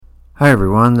Hi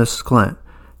everyone, this is Clint.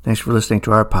 Thanks for listening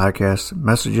to our podcast,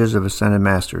 Messages of Ascended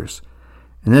Masters.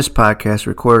 In this podcast,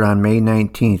 recorded on May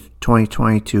 19th,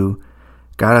 2022,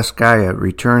 Goddess Gaia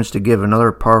returns to give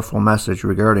another powerful message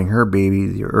regarding her baby,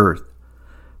 the Earth.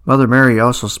 Mother Mary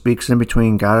also speaks in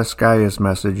between Goddess Gaia's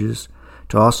messages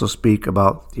to also speak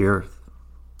about the Earth.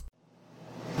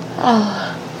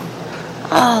 All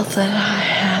that I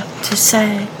have to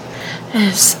say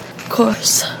is, of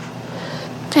course,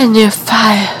 in your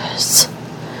fires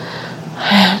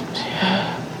and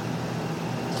your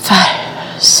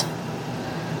fires.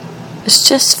 It's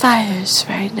just fires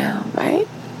right now, right?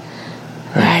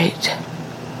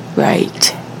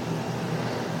 Right.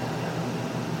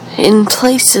 In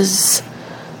places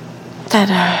that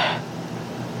are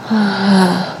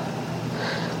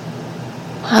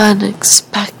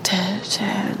unexpected,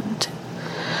 and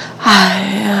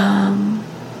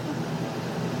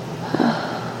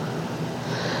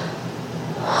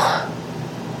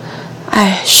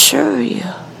I assure you,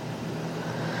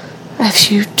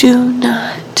 if you do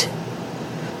not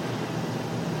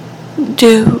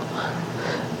do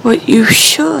what you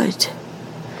should,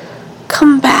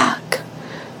 come back.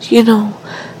 You know,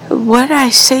 what I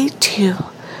say to you,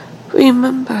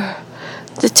 remember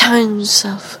the times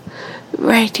of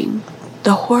riding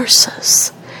the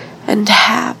horses and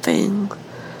having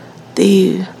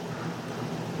the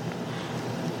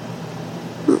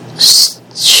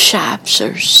shops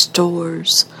or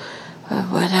stores or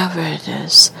whatever it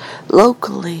is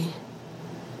locally.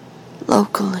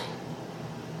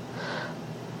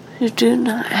 You do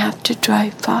not have to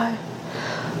drive far.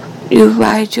 You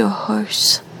ride your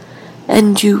horse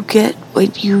and you get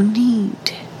what you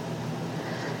need.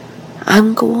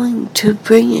 I'm going to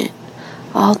bring it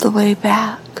all the way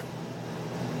back.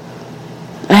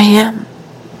 I am.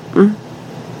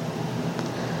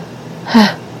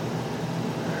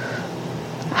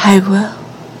 I will.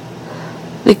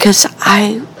 Because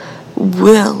I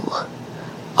will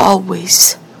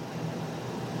always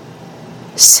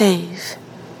save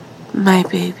my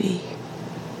baby.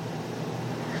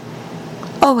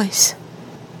 Always.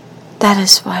 That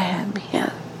is why I'm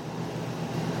here.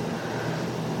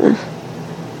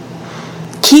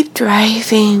 Keep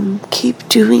driving, keep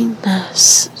doing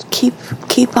this,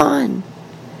 keep on.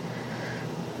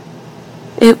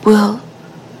 It will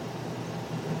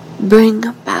bring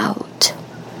about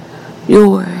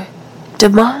your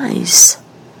demise.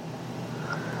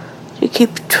 You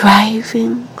keep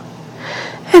driving,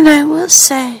 and I will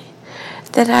say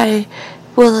that I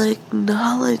will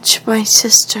acknowledge my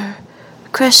sister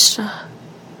Krishna,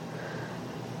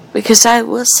 because I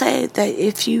will say that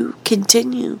if you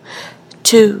continue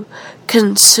to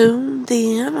consume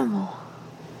the animal,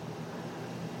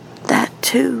 that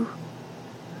too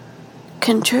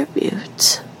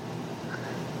contributes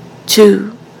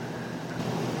to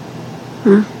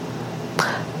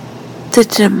the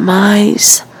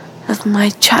demise of my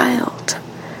child.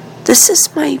 This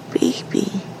is my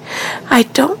baby. I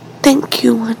don't think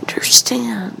you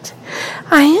understand.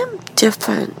 I am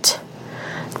different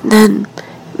than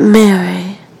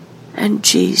Mary and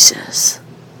Jesus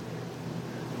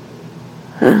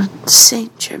and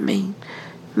Saint Germain,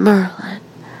 Merlin,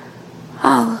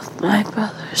 all of my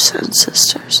brothers and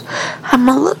sisters. I'm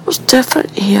a little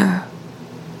different here.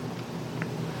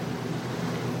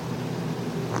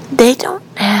 They don't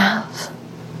have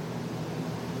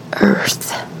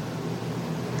Earth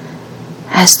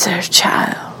as their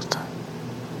child.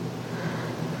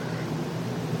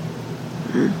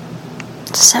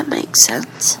 Does that make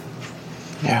sense?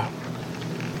 Yeah.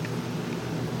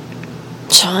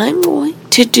 So I'm going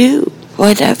to do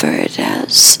whatever it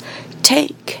is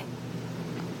take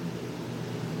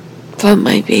for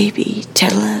my baby to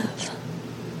live.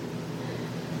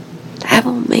 I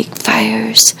will make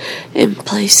fires in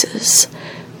places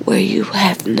where you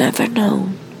have never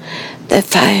known that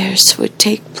fires would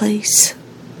take place.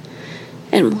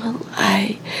 And will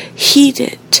I heat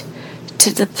it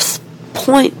to the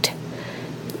point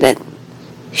that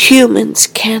humans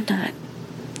cannot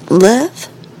live?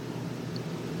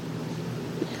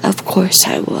 Of course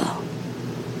I will.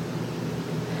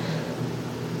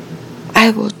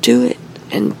 I will do it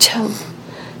until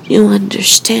you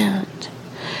understand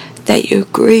that your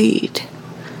greed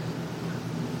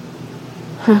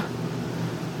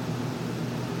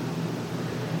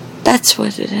that's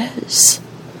what it is.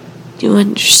 You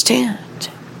understand?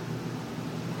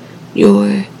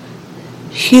 Your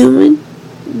human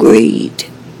greed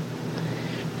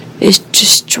is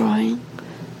destroying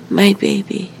my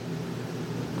baby.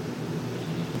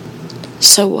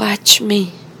 So watch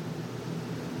me.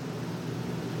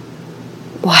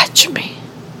 Watch me.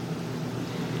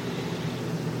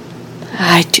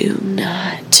 I do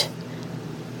not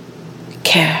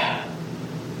care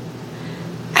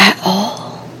at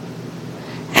all.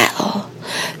 At all.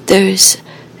 There's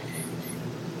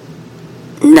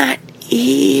not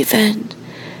even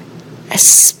a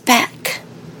speck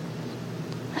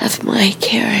of my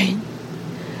caring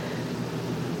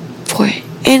for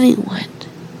anyone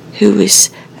who is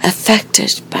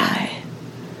affected by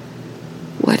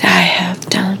what I have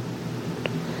done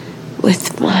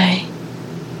with my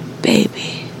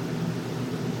baby.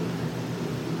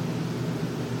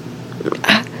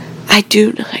 I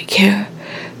do not care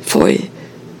for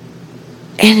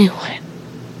anyone.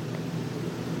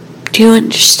 Do you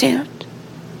understand?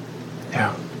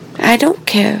 Yeah. I don't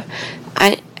care.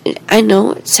 I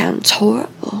know it sounds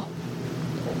horrible.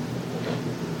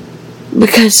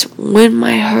 Because when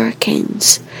my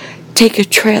hurricanes take a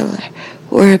trailer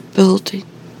or a building,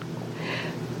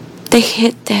 they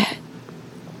hit that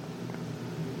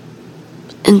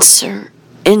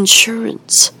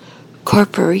insurance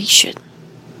corporation.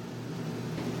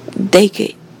 They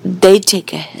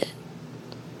take a hit.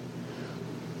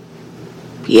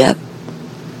 Yep.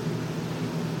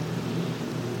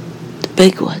 The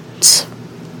big ones.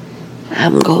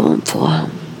 I'm going for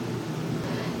them.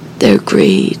 Their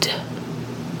greed.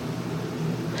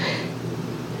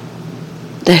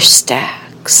 Their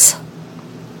stacks.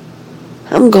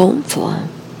 I'm going for them.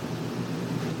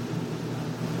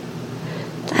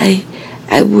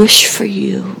 I wish for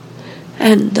you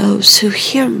and those who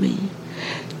hear me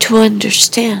to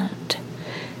understand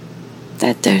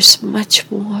that there's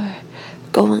much more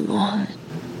going on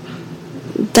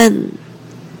than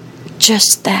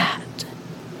just that.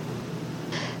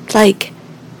 Like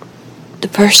the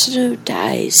person who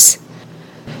dies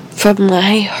from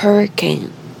my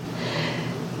hurricane,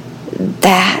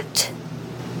 that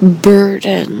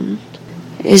burden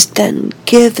is then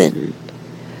given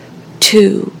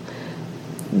to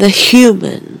the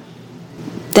human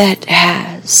that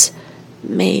has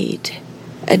made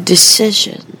a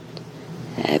decision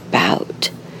about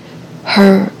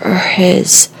her or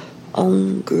his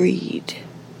own greed.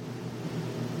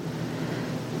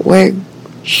 Where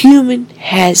human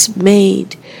has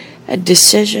made a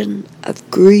decision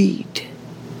of greed,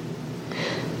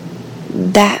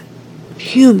 that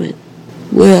human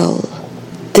will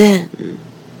then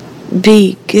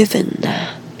be given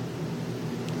that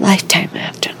lifetime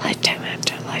after lifetime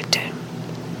after lifetime.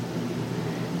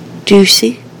 Do you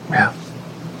see? Yeah.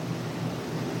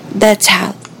 That's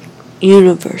how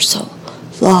universal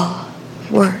law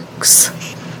works.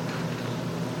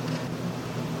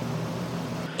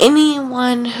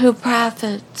 Anyone who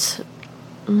profits,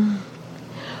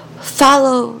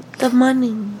 follow the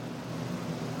money.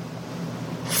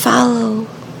 Follow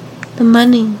the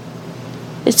money.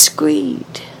 It's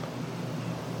greed.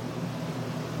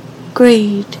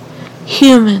 Greed.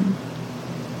 Human.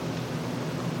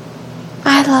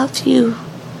 I love you,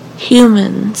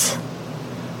 humans.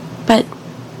 But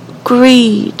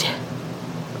greed,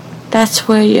 that's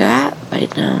where you're at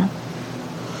right now.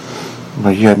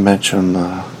 But you had mentioned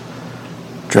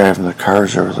driving the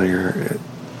cars earlier.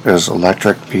 Is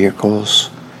electric vehicles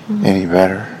any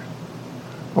better?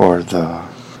 Or the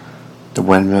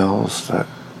windmills that...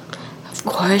 Of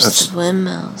course, the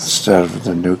windmills. Instead of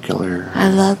the nuclear. I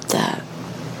love that.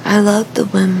 I love the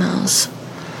windmills.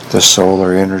 The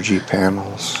solar energy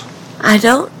panels. I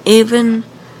don't even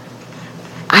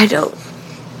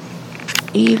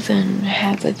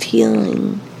have a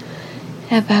feeling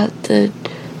about the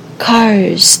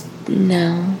cars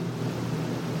now.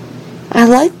 I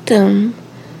like them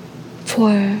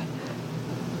for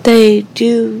they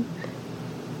do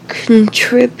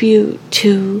contribute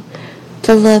to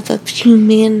the love of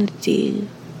humanity.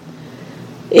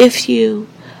 If you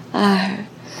are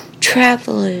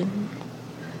traveling,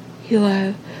 you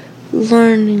are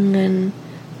learning and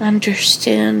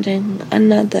understanding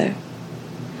another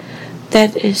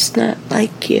that is not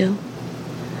like you.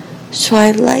 So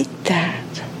I like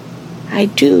that. I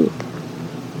do.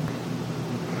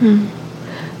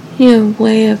 Your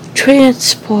way of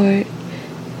transport,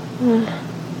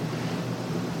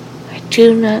 I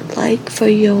do not like for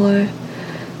your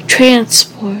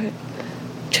transport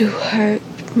to hurt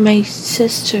my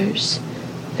sister's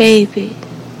baby.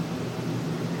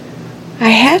 I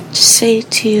have to say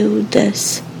to you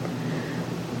this.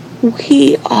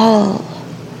 We all,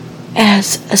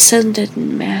 as ascended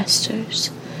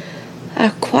masters,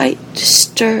 are quite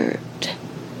disturbed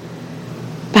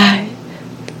by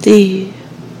the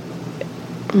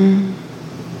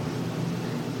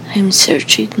I'm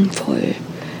searching for a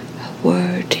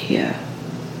word here.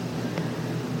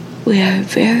 We are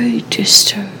very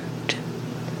disturbed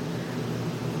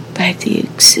by by the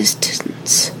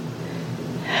existence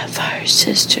of our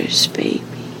sister's baby.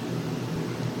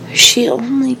 She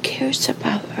only cares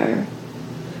about her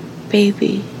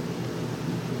baby.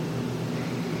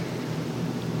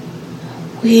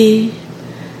 We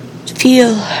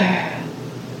feel her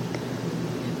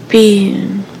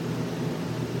being.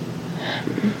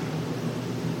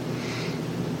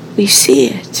 We see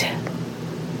it.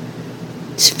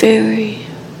 It's very.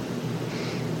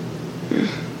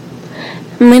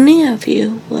 Many of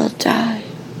you will die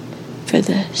for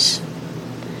this.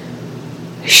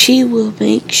 She will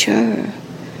make sure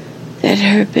that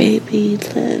her baby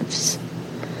lives.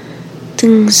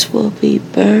 Things will be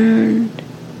burned.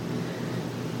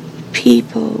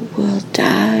 People will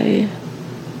die.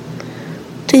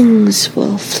 Things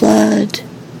will flood.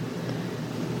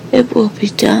 It will be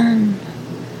done.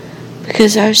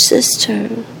 Because our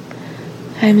sister,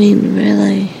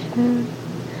 really,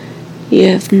 you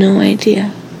have no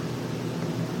idea.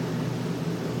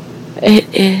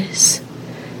 It is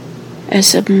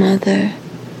as a mother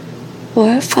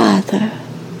or a father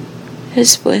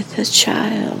is with a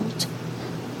child.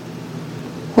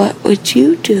 What would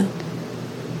you do?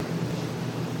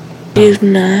 Do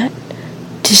not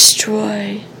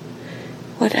destroy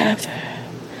whatever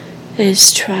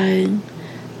is trying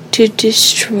to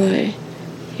destroy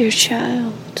your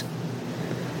child.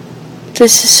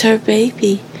 This is her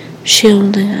baby. She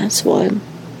only has one.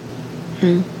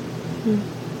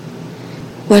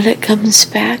 What it comes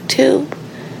back to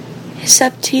is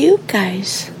up to you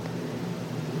guys.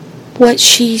 What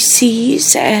she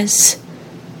sees as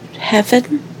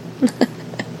heaven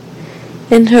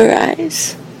in her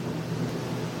eyes.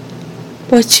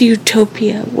 What's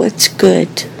utopia? What's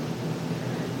good?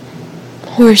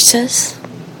 Horses.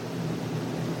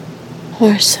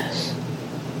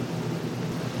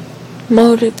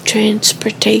 Mode of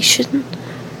transportation.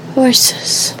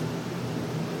 Horses.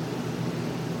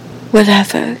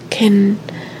 Whatever can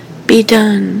be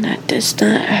done that does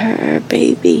not hurt her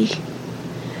baby.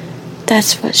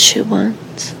 That's what she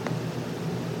wants.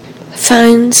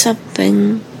 Find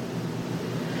something.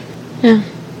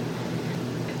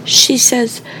 She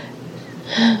says,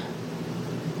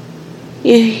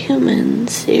 you're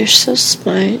humans, you're so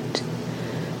smart.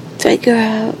 Figure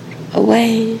out a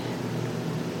way.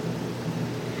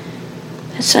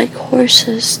 It's like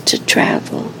horses to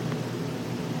travel.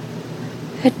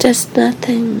 It does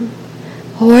nothing.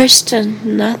 A horse does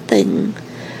nothing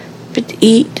but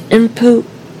eat and poop.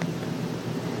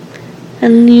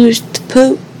 And use the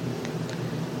poop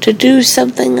to do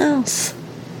something else.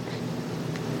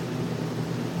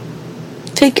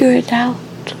 Figure it out.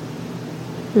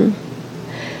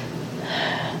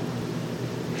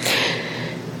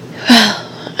 Well,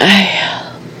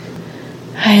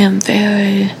 I am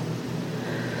very,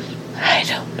 I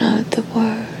don't know the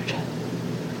word,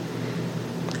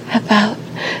 about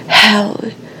how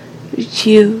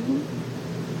you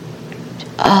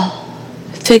all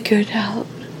figured out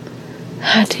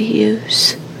how to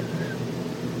use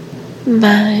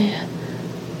my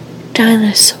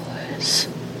dinosaurs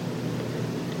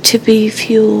to be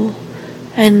fuel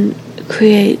and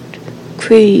create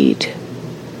greed.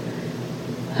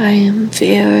 I am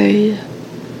very...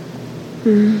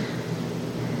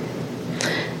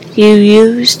 You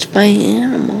used my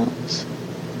animals.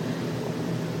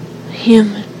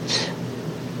 Humans.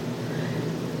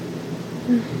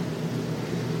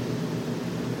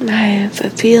 I have a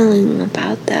feeling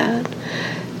about that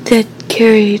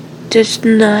Carrie does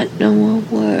not know a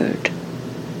word.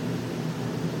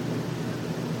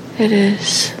 It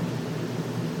is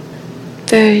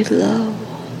very low.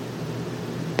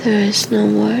 There is no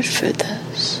word for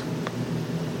this.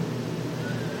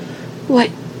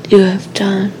 What you have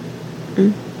done.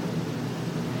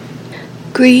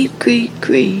 Greed, greed,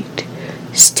 greed.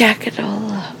 Stack it all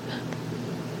up.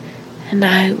 And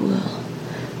I will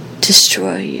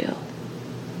destroy you.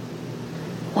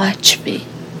 Watch me.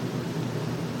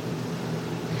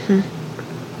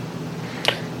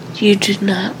 You do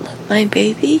not love my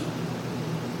baby?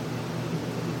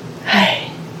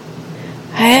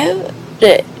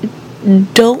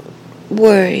 Don't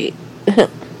worry.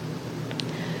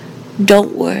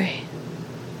 Don't worry.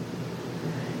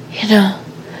 You know,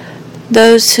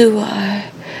 those who are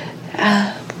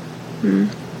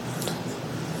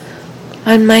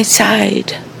on my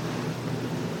side,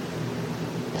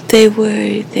 they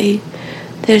worry.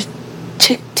 They're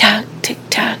tick-tock,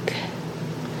 tick-tock.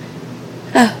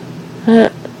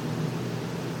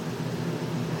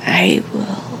 I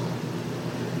will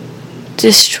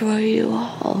destroy you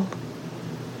all.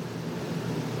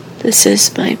 This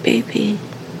is my baby.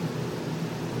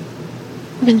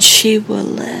 And she will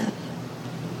live.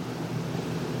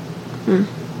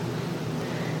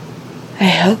 I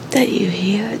hope that you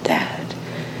hear that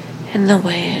in the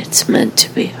way it's meant to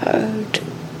be heard.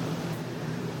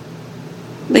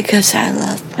 Because I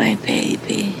love my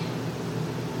baby.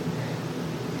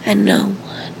 And no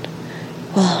one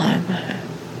will harm her.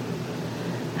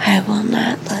 I will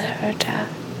not let her die.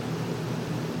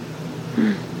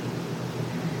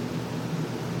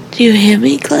 Do you hear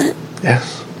me, Clint?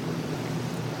 Yes.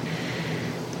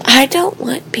 I don't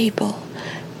want people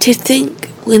to think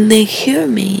when they hear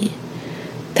me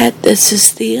that this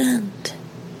is the end.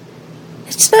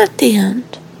 It's not the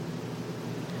end.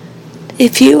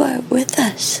 If you are with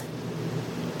us,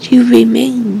 you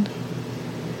remain.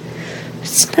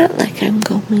 It's not like I'm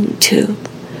going to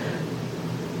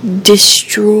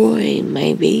destroy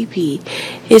my baby.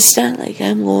 It's not like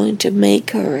I'm going to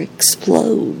make her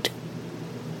explode.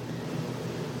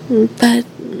 But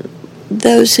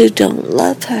those who don't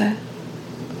love her,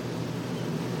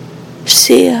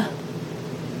 see ya.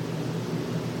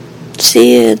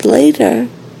 See you later.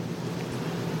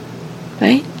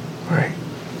 Right? Right.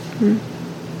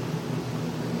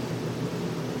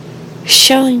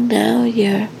 Showing now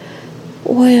your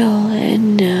oil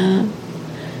in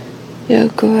your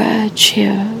garage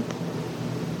here.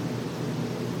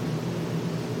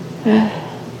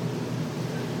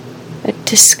 It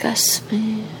disgusts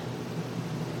me.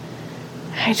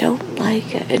 I don't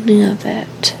like any of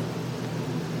it.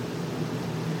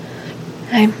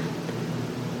 I'm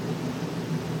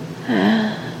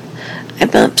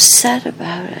upset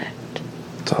about it.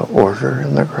 The order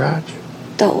in the garage?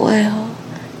 The oil.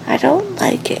 I don't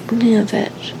like any of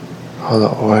it. Oh,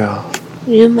 the oil.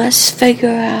 You must figure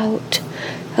out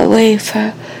a way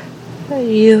for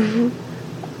you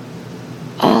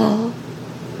all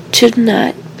to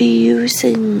not be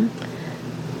using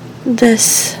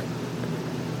this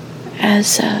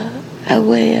as a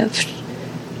way of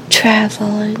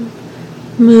traveling,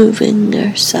 moving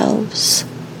yourselves.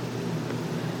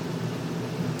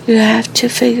 You have to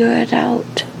figure it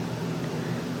out.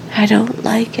 I don't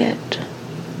like it.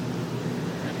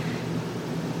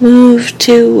 Move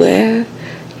to where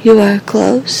you are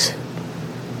close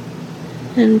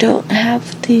and don't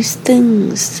have these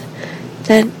things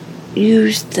that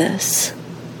use this.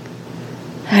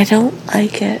 I don't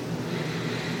like it.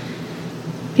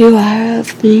 You are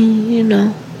of me, you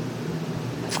know.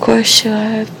 Of course you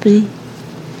are of me.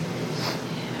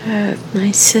 You are of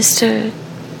my sister.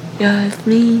 You are of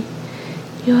me.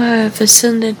 You are of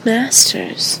Ascended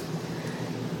Masters.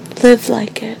 Live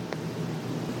like it.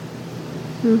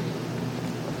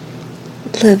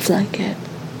 Live like it.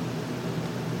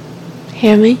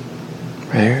 Hear me?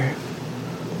 Right.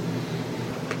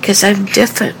 Because I'm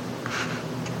different.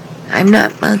 I'm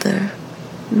not Mother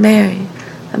Mary.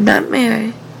 I'm not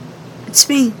Mary. It's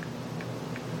me,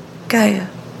 Gaia.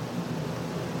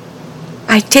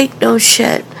 I take no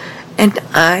shit, and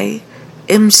I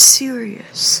am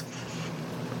serious.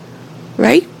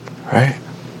 Right? Right.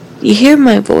 You hear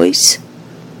my voice?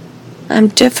 I'm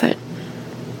different.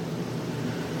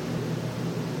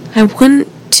 I want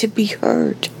to be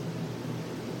heard.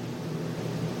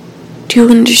 Do you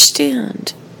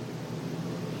understand?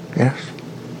 Yes.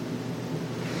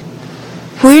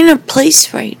 We're in a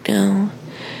place right now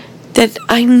that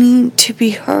I need to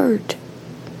be heard.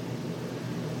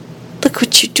 Look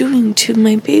what you're doing to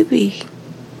my baby.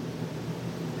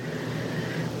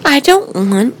 I don't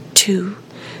want to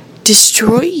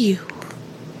destroy you.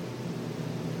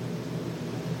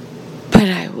 But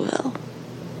I will.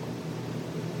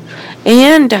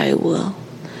 And I will.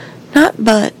 Not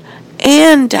but,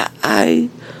 and I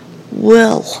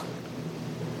will.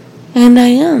 And I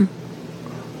am.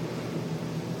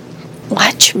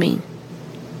 Watch me.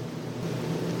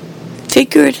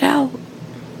 Figure it out.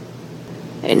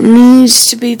 It needs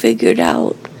to be figured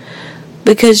out.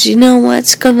 Because you know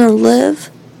what's gonna live?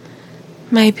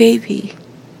 My baby.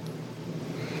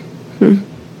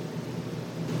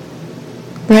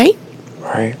 Right?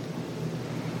 Right.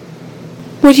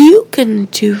 What are you gonna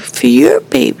do for your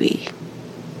baby?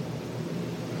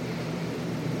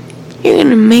 You're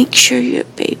gonna make sure your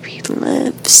baby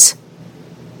lives.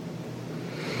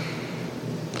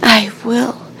 I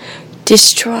will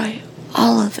destroy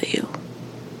all of you.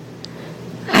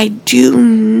 I do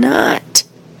not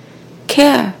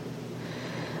care.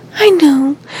 I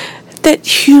know that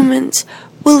humans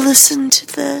will listen to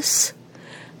this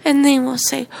and they will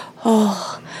say,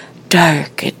 oh,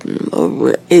 dark and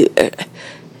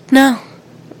no.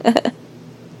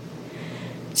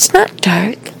 It's not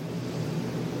dark.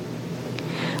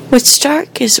 What's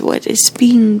dark is what is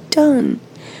being done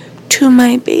to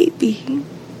my baby.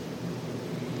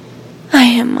 I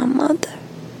am a mother.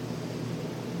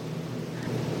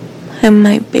 and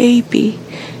my baby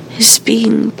is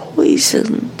being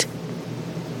poisoned,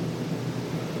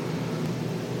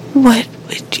 what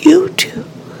would you do?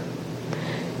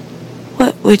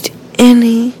 What would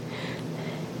any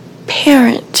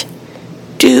parent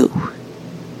do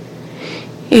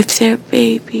if their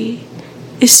baby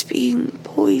is being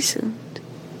poisoned?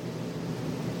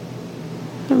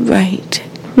 Right.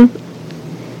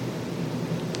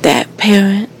 That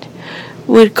parent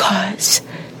would cause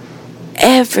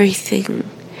everything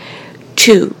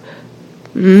to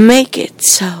make it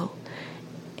so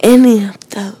any of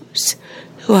those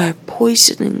who are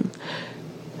poisoning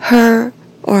her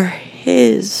or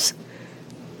his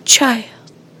child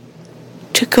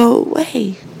to go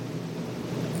away.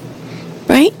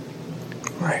 Right?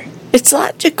 Right. It's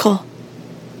logical.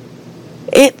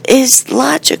 It is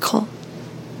logical.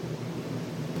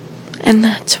 And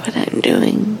that's what I'm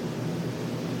doing.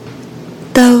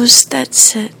 Those that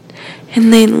sit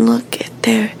and they look at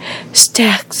their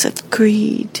stacks of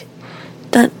greed,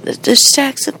 the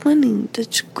stacks of money,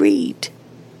 that's greed,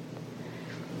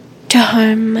 to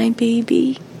harm my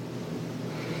baby,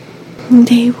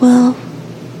 they will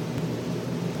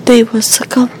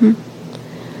succumb.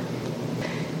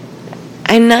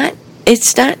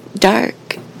 It's not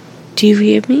dark. Do you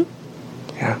hear me?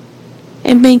 Yeah.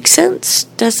 It makes sense,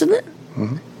 doesn't it?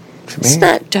 Mm-hmm. It's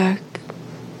not dark.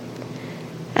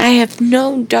 I have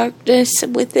no darkness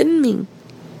within me.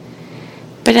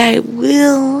 But I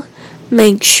will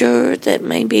make sure that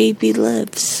my baby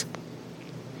lives.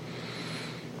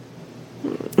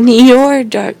 Your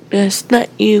darkness, not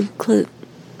you, Clint.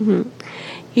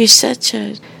 You're such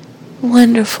a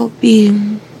wonderful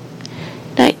being.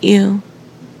 Not you.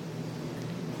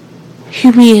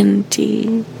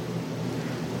 Humanity.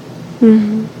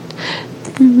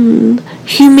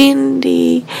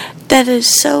 Humanity that is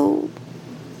so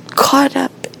caught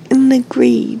up in the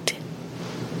greed.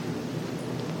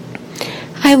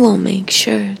 I will make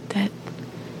sure that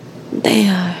they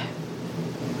are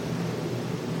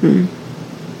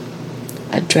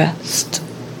addressed.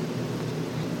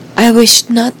 I wish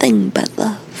nothing but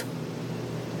love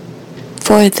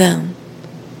for them,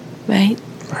 right?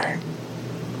 Right.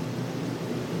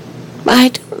 I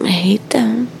don't hate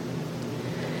them.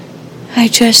 I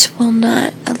just will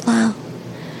not allow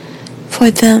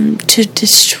for them to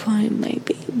destroy my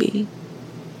baby.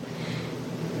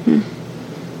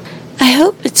 I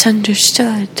hope it's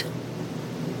understood.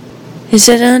 Is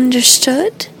it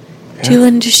understood? Yeah. Do you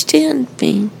understand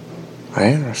me?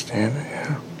 I understand it,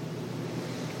 yeah.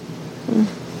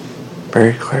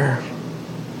 Very clear.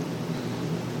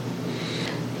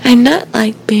 I'm not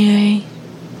like Mary.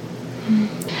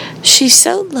 She's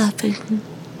so loving.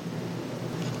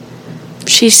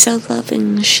 She's so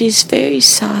loving. She's very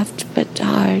soft but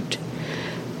hard.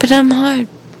 But I'm hard,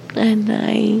 and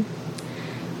I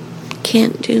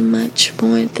can't do much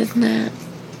more than that.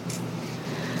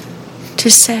 To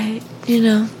say,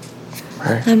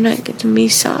 Right. I'm not going to be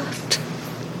soft.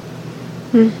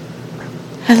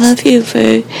 I love you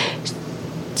for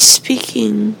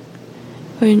speaking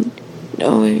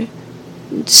or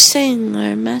saying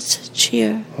our message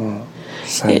here.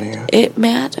 Sending it. It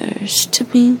matters to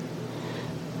me.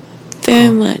 Very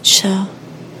much so.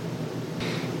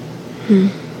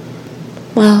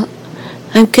 Well,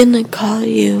 I'm gonna call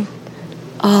you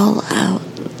all out,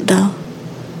 though.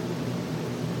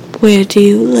 Where do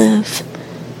you live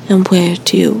and where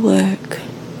do you work?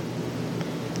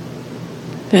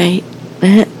 Right?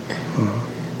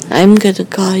 I'm gonna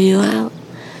call you out,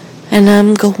 and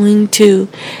I'm going to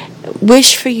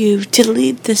wish for you to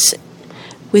leave this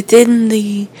within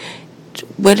the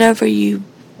whatever you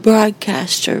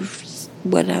broadcast or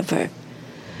whatever,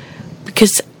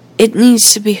 because it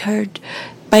needs to be heard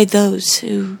by those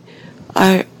who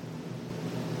are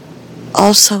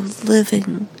also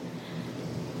living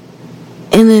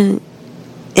in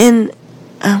an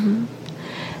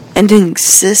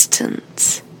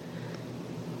existence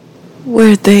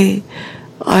where they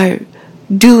are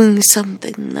doing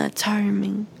something that's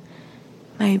harming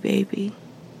my baby.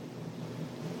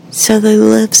 So they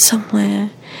live somewhere,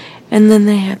 and then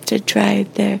they have to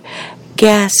drive their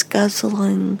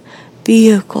gas-guzzling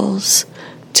vehicles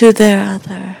to their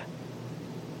other.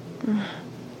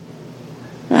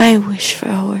 I wish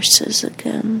for horses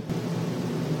again.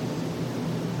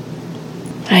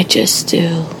 I just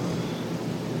do.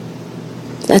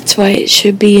 That's why it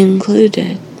should be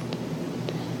included.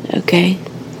 Okay?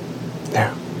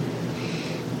 Yeah.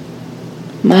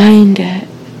 Mind it.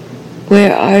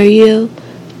 Where are you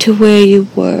to where you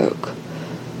work?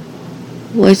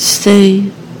 What's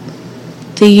the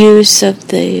use of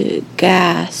the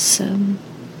gas?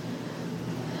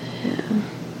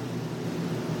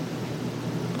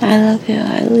 I love you.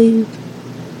 I leave.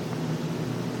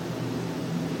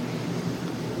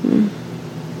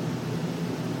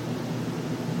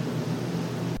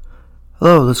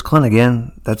 Hello, this is Clint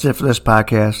again. That's it for this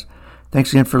podcast.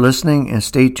 Thanks again for listening, and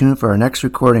stay tuned for our next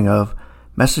recording of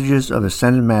Messages of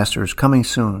Ascended Masters, coming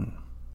soon.